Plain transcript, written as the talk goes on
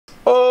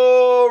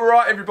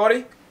Alright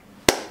everybody,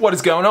 what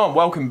is going on?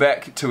 Welcome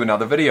back to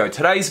another video.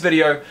 Today's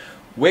video,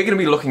 we're going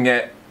to be looking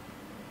at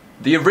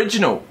the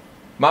original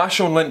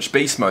Marshawn Lynch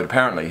beast mode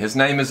apparently. His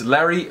name is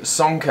Larry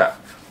CSONKA,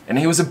 and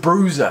he was a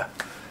bruiser.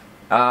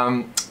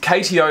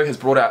 KTO has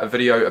brought out a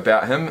video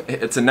about him.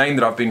 It's a name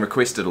that I've been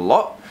requested a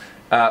lot,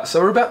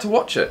 so we're about to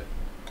watch it.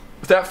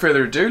 Without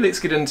further ado, let's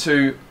get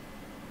into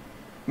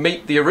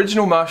meet the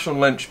original Marshawn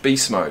Lynch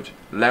beast mode,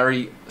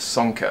 Larry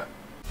CSONKA.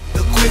 The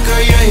quicker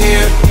you're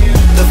here,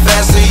 the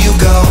faster you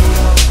go.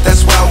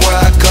 That's why where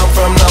I come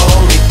from, the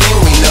only thing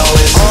we know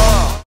is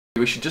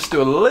We should just do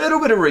a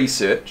little bit of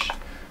research.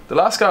 The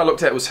last guy I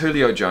looked at was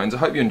Julio Jones. I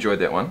hope you enjoyed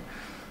that one.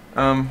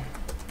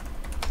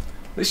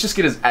 Let's just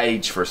get his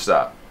age for a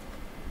start.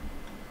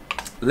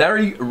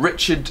 Lawrence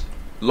Richard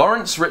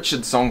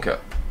CSONKA,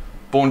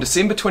 born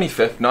December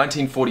 25th,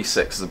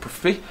 1946, is a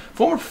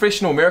former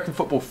professional American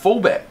football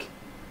fullback.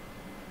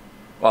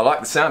 Well, I like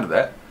the sound of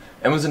that.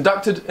 And was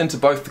inducted into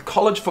both the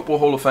College Football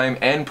Hall of Fame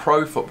and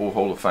Pro Football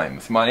Hall of Fame.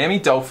 With Miami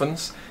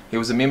Dolphins, he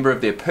was a member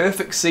of their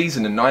perfect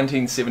season in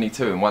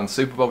 1972 and won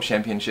Super Bowl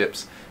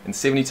championships in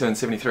 72 and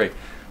 73.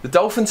 The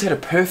Dolphins had a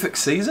perfect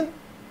season?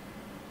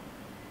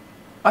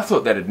 I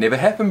thought that had never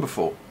happened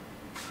before.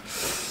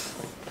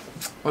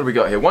 What do we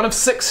got here? One of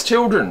 6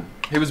 children.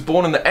 He was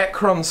born in the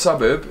Akron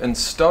suburb in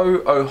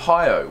Stowe,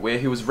 Ohio, where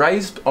he was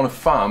raised on a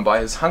farm by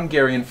his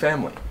Hungarian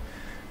family.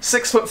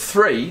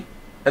 6'3"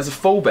 as a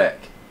fullback.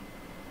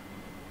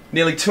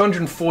 Nearly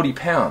 240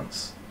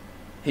 pounds.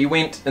 He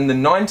went in the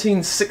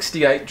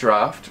 1968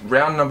 draft,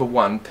 round number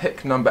 1,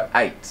 pick number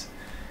 8.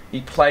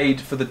 He played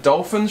for the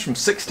Dolphins from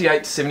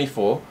 68 to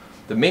 74,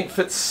 the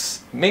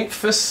Memphis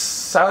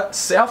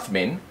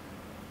Southmen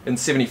in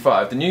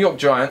 75, the New York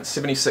Giants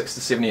 76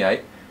 to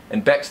 78,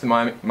 and back to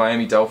the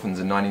Miami Dolphins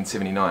in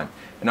 1979.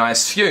 And I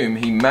assume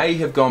he may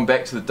have gone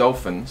back to the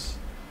Dolphins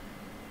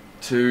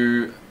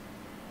to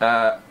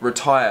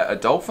retire a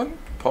Dolphin,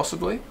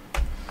 possibly.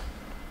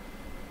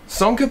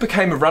 CSONKA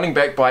became a running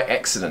back by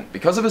accident.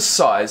 Because of his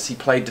size, he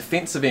played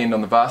defensive end on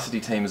the varsity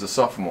team as a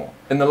sophomore.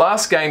 In the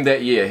last game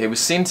that year, he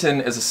was sent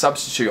in as a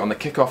substitute on the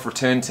kickoff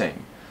return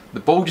team. The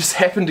ball just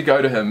happened to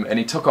go to him and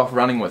he took off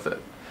running with it.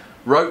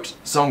 Wrote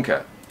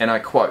CSONKA, and I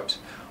quote,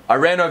 "I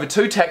ran over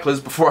 2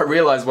 tacklers before I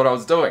realised what I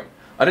was doing.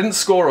 I didn't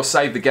score or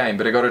save the game,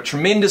 but I got a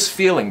tremendous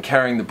feeling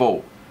carrying the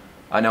ball.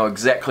 I know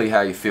exactly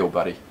how you feel,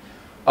 buddy.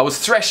 I was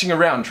thrashing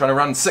around trying to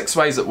run 6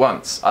 ways at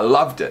once. I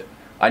loved it.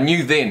 I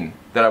knew then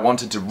that I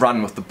wanted to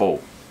run with the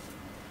ball."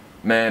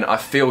 Man, I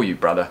feel you,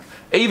 brother.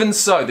 Even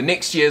so, the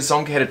next year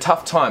CSONKA had a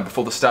tough time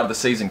before the start of the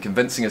season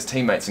convincing his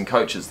teammates and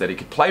coaches that he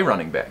could play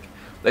running back.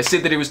 They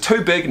said that he was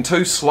too big and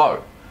too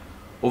slow.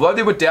 Although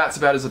there were doubts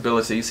about his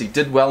abilities, he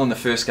did well in the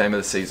first game of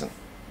the season.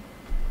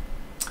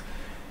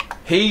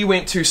 He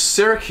went to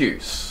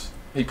Syracuse.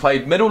 He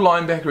played middle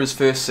linebacker his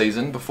first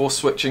season before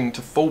switching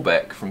to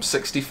fullback from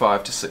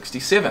 65 to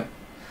 67,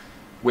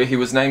 where he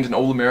was named an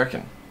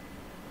All-American.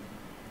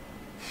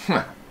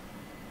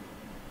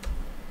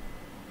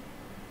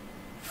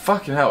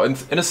 Fucking hell. In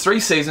his 3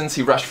 seasons,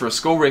 he rushed for a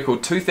school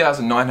record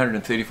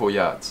 2,934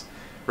 yards.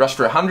 Rushed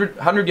for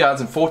 100 yards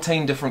in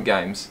 14 different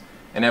games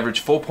and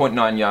averaged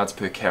 4.9 yards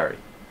per carry.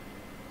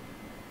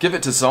 Give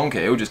it to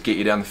CSONKA, he'll just get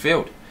you down the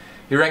field.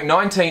 He ranked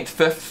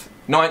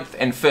 9th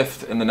and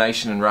 5th in the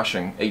nation in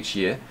rushing each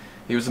year.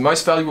 He was the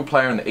most valuable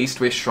player in the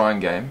East-West Shrine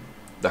Game,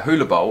 the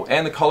Hula Bowl,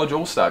 and the College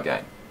All-Star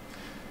Game.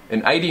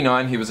 In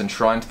 '89, he was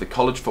enshrined to the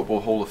College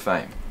Football Hall of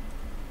Fame.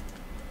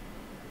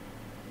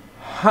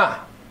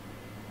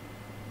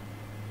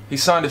 He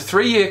signed a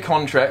 3-year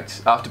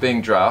contract after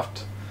being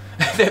drafted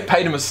that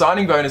paid him a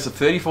signing bonus of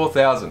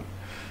 $34,000,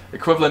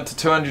 equivalent to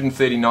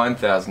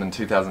 $239,000 in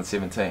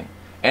 2017,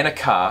 and a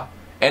car,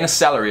 and a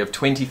salary of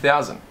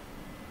 $20,000.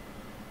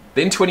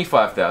 Then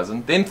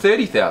 $25,000, then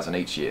 $30,000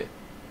 each year.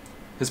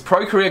 His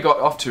pro career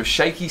got off to a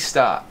shaky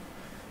start.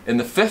 In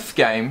the 5th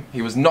game,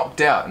 he was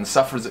knocked out and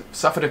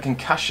suffered a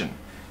concussion,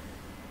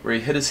 where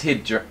he hit his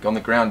head on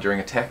the ground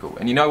during a tackle.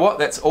 And you know what?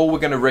 That's all we're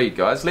going to read,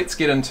 guys. Let's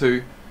get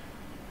into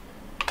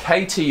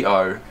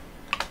KTO,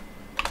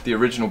 the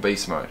original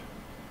beast mode.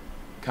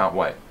 Can't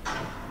wait.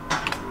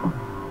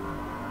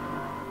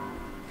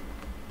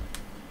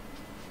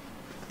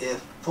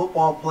 If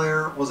football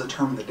player was a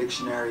term in the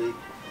dictionary,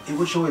 it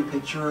would show a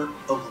picture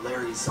of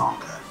Larry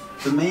CSONKA.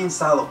 The main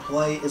style of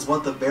play is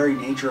what the very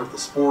nature of the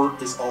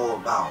sport is all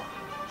about.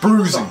 He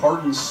was the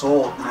heart and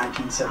soul of the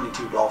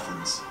 1972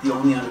 Dolphins, the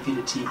only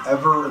undefeated team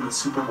ever in the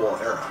Super Bowl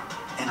era.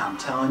 And I'm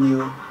telling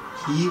you,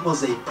 he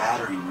was a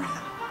battering ram.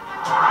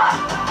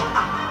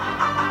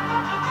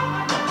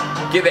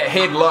 Get that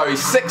head low.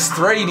 He's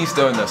 6'3" and he's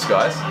doing this,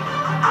 guys.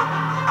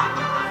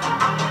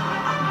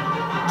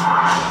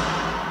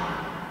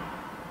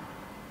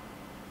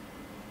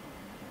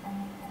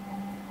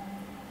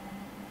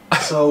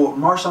 So,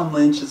 Marshawn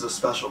Lynch is a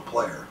special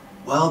player,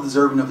 well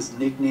deserving of his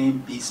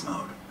nickname, Beast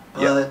Mode.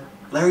 But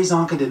Larry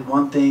CSONKA did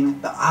one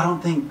thing that I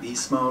don't think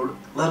Beast Mode,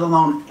 let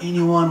alone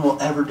anyone, will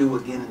ever do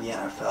again in the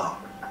NFL.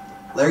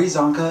 Larry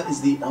CSONKA is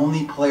the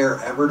only player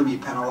ever to be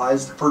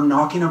penalized for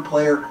knocking a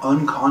player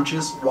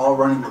unconscious while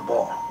running the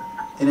ball.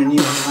 In a New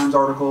York Times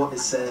article, it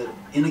said,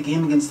 in a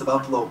game against the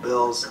Buffalo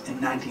Bills in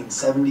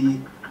 1970,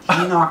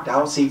 he knocked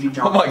out safety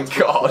John Pitts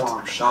with a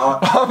forearm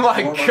shot. Oh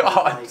my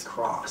God. Right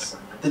cross.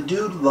 The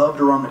dude loved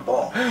to run the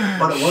ball,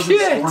 but it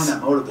wasn't scoring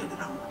that motivated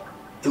him.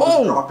 It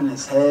was dropping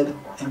his head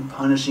and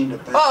punishing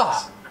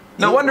defenders.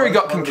 No wonder he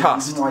got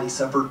concussed. The reason why he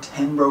suffered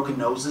 10 broken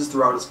noses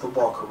throughout his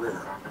football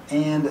career.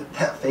 And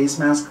that face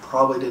mask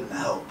probably didn't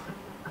help.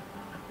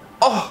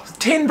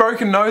 10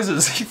 broken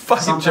noses. Are you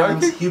fucking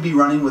Sometimes joking? he'd be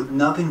running with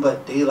nothing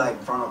but daylight in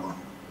front of him.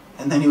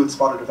 And then he would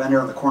spot a defender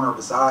on the corner of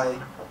his eye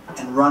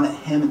and run at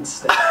him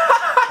instead.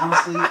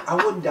 Honestly, I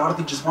wouldn't doubt if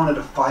he just wanted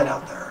to fight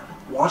out there.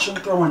 Watch him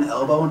throw an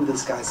elbow into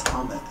this guy's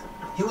helmet.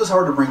 He was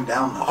hard to bring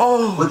down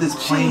though. With his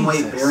plain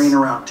weight varying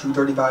around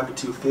 235 to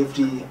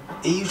 250,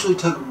 it usually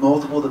took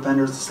multiple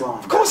defenders to slow him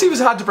down. Of course he was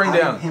hard to bring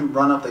down. Him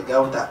run up the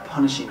gut with that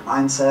punishing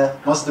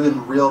mindset must have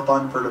been real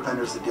fun for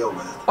defenders to deal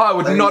with. I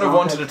would not have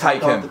wanted to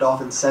take him. The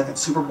Dolphins' second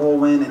Super Bowl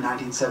win in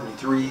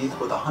 1973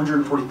 with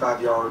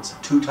 145 yards,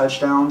 2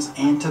 touchdowns,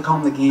 and took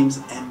home the game's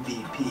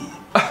MVP.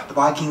 The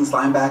Vikings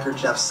linebacker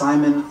Jeff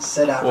Simon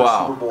said after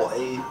Super Bowl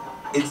 8,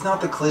 "It's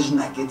not the collision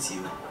that gets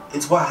you.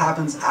 It's what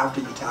happens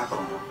after you tackle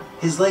him.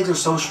 His legs are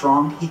so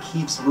strong, he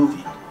keeps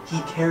moving. He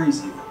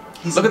carries you.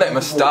 Look at that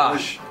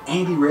mustache.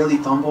 And he rarely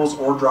fumbles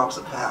or drops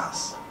a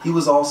pass. He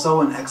was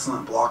also an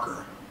excellent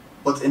blocker."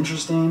 What's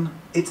interesting,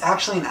 it's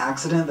actually an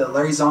accident that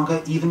Larry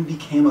Csonka even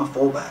became a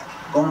fullback.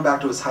 Going back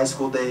to his high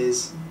school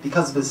days,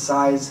 because of his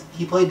size,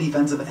 he played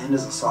defensive end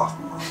as a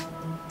sophomore.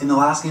 In the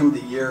last game of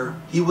the year,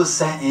 he was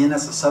sent in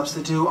as a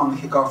substitute on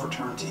the kickoff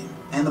return team,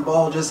 and the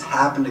ball just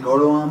happened to go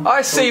to him.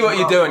 I see what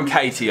you're doing,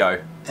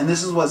 KTO. And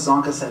this is what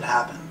Csonka said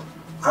happened.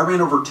 "I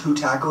ran over 2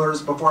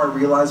 tacklers before I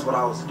realized what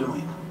I was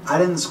doing. I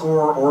didn't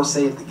score or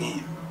save the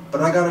game,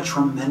 but I got a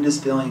tremendous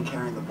feeling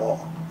carrying the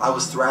ball. I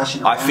was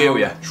thrashing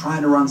around,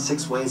 trying to run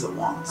 6 ways at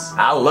once.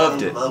 I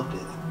loved it.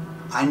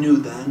 I knew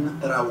then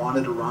that I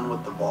wanted to run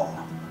with the ball."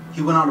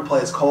 He went on to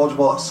play his college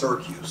ball at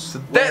Syracuse. So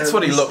that's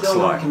what he looks still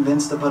weren't like.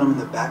 Convinced to put him in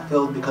the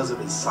backfield because of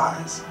his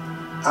size.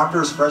 After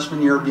his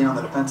freshman year being on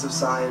the defensive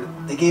side,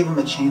 they gave him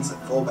a chance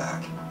at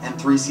fullback. And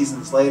 3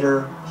 seasons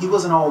later, he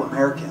was an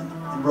All-American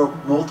and broke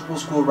multiple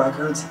school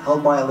records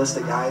held by a list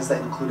of guys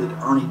that included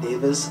Ernie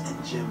Davis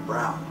and Jim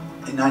Brown.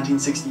 In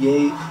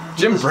 1968,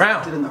 he was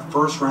drafted in the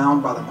first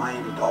round by the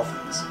Miami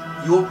Dolphins.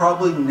 You will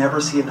probably never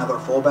see another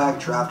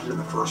fullback drafted in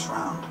the first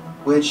round,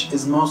 which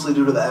is mostly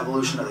due to the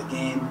evolution of the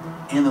game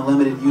and the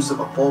limited use of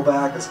a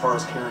fullback as far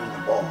as carrying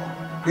the ball.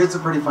 Here's a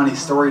pretty funny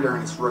story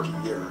during his rookie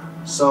year.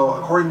 So,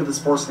 according to the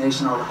Sports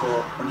Nation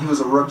article, when he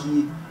was a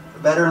rookie, the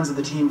veterans of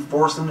the team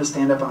forced him to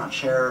stand up on a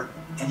chair,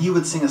 and he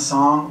would sing a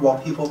song while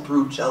people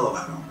threw jello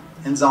at him.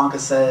 And Csonka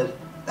said,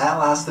 "That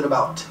lasted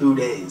about 2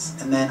 days,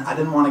 and then I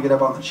didn't want to get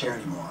up on the chair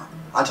anymore.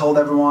 I told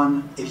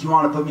everyone, if you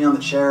want to put me on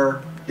the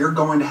chair, you're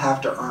going to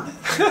have to earn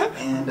it."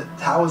 And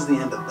that was the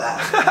end of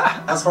that.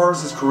 As far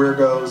as his career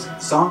goes,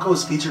 Csonka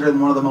was featured in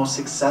one of the most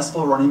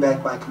successful running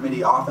back by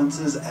committee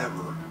offenses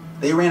ever.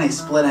 They ran a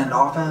split end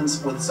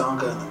offense with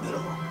Csonka in the middle.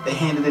 They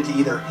handed it to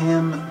either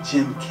him,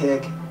 Jim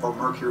Kick, or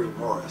Mercury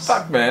Morris.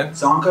 Fuck, man.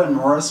 Csonka and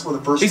Morris were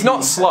the first He's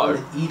not slow.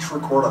 to each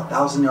record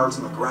 1,000 yards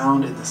on the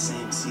ground in the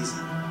same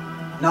season.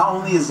 Not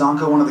only is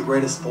Csonka one of the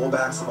greatest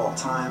fullbacks of all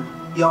time,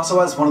 he also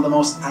has one of the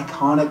most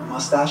iconic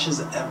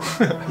mustaches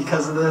ever.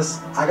 Because of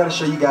this, I gotta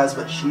show you guys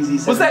what cheesy.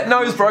 Was that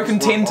nose broken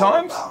 10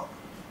 times?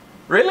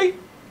 Really?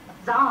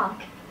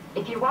 Zonk,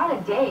 if you want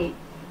a date,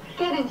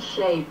 get in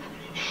shape.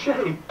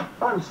 Shape?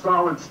 I'm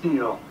solid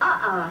steel.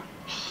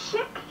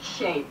 Chic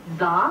shape,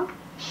 Zonk.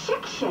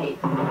 Chic shape.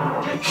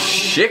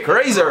 Chic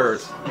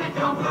razors. Get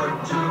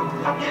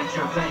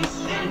your face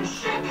in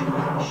chic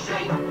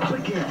shape.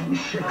 Click in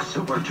Chic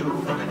Super 2,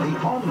 the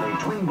only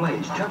twin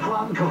blades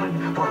Teflon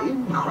coated for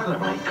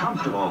incredibly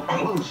comfortable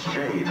close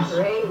shaves.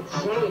 Great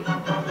shape,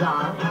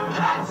 Zonk.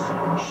 That's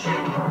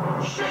chic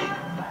shape.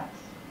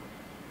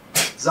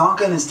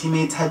 Csonka and his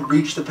teammates had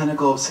reached the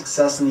pinnacle of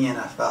success in the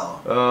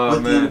NFL.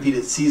 With the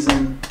undefeated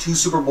season, 2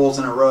 Super Bowls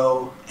in a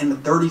row, and a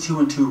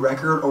 32-2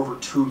 record over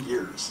 2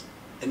 years.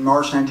 In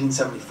March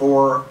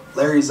 1974,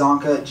 Larry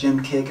Csonka,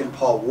 Jim Kick, and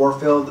Paul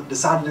Warfield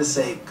decided to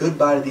say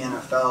goodbye to the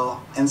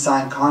NFL and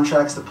sign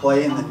contracts to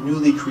play in the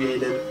newly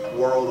created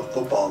World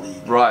Football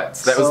League. Right,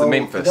 so that was the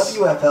Memphis. The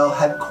WFL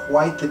had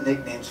quite the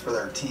nicknames for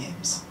their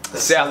teams. The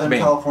Southern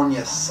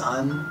California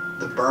Sun,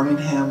 the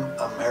Birmingham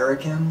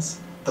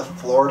Americans, the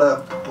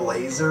Florida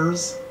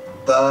Blazers,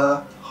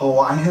 the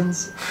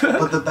Hawaiians,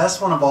 but the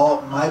best one of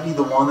all might be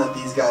the one that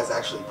these guys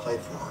actually played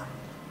for.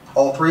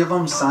 All 3 of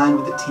them signed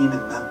with the team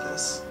in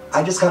Memphis.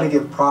 I just gotta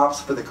give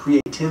props for the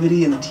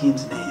creativity in the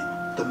team's name,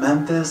 the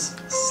Memphis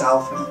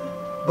Southmen.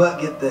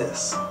 But get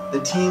this, the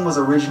team was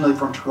originally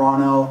from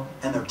Toronto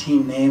and their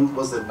team name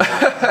was the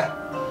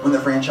North. When the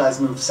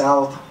franchise moved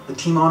south, the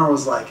team owner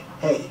was like,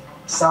 "Hey,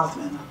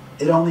 Southmen,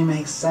 it only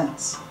makes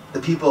sense." The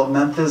people of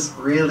Memphis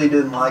really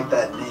didn't like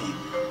that name,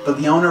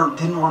 but the owner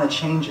didn't want to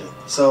change it.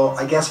 So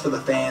I guess for the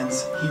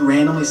fans, he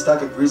randomly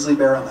stuck a grizzly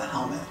bear on the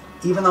helmet,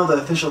 even though the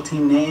official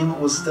team name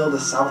was still the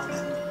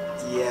Southmen.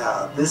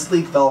 Yeah, this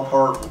league fell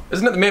apart.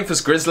 Isn't it the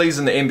Memphis Grizzlies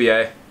in the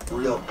NBA?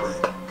 real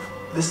quick.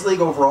 This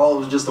league overall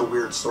was just a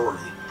weird story.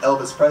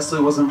 Elvis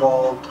Presley was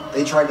involved,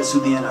 they tried to sue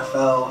the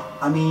NFL.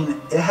 I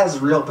mean, it has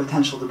real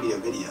potential to be a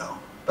video.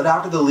 But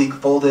after the league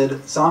folded,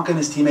 Zonka and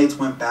his teammates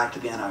went back to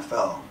the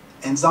NFL.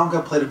 And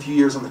Zonka played a few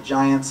years on the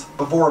Giants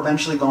before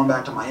eventually going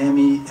back to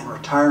Miami and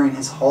retiring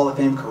his Hall of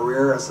Fame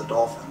career as a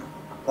Dolphin.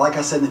 Like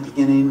I said in the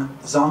beginning,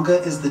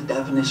 Zonka is the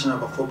definition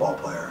of a football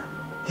player.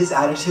 His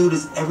attitude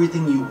is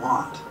everything you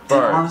want,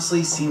 and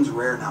honestly seems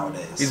rare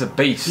nowadays. He's a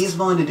beast. He's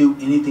willing to do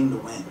anything to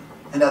win.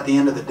 And at the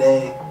end of the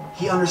day,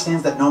 he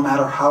understands that no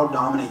matter how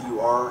dominant you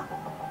are,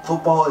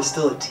 football is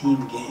still a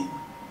team game.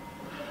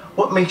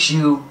 What makes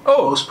you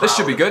most proud this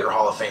should be of good. your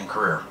Hall of Fame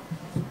career?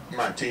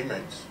 My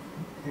teammates.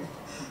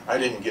 I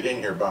didn't get in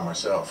here by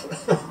myself.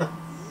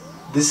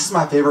 This is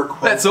my favorite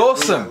quote. That's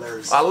awesome.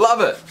 I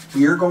love it.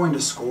 We are going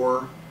to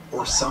score,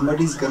 or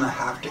somebody's gonna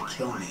have to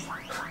kill me.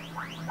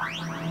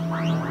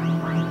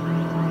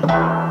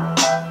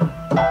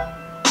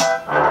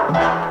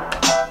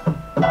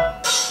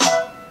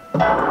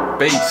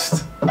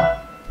 Beast.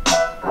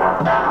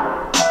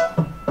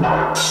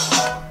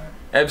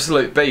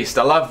 Absolute beast.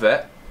 I love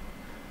that.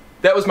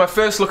 That was my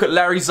first look at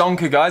Larry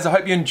Zonka, guys. I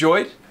hope you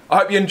enjoyed. I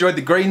hope you enjoyed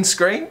the green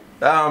screen.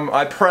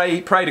 I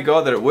pray to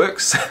God that it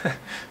works.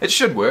 It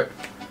should work.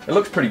 It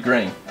looks pretty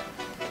green.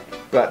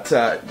 But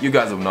you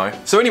guys will know.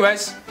 So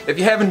anyways, if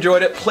you have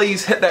enjoyed it,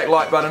 please hit that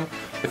like button.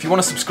 If you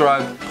want to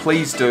subscribe,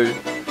 please do.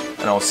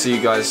 And I'll see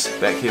you guys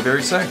back here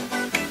very soon.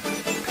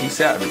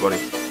 Peace out,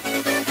 everybody.